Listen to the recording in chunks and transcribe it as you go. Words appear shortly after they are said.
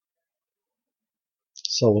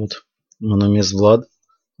Salut! Mă numesc Vlad,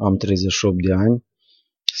 am 38 de ani,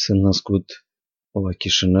 sunt născut la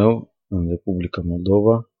Chișinău, în Republica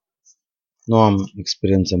Moldova. Nu am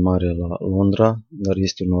experiență mare la Londra, dar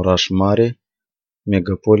este un oraș mare,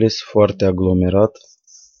 megapolis, foarte aglomerat,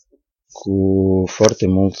 cu foarte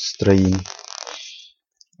mulți străini.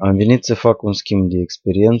 Am venit să fac un schimb de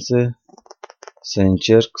experiențe, să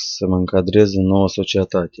încerc să mă încadrez în noua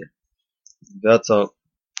societate. Viața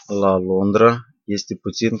la Londra este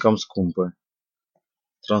puțin cam scumpă.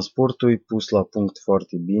 Transportul e pus la punct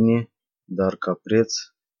foarte bine, dar ca preț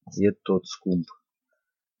e tot scump.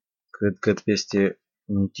 Cred că peste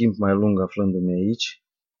un timp mai lung aflându-me aici,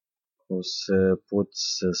 o să pot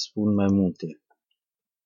să spun mai multe.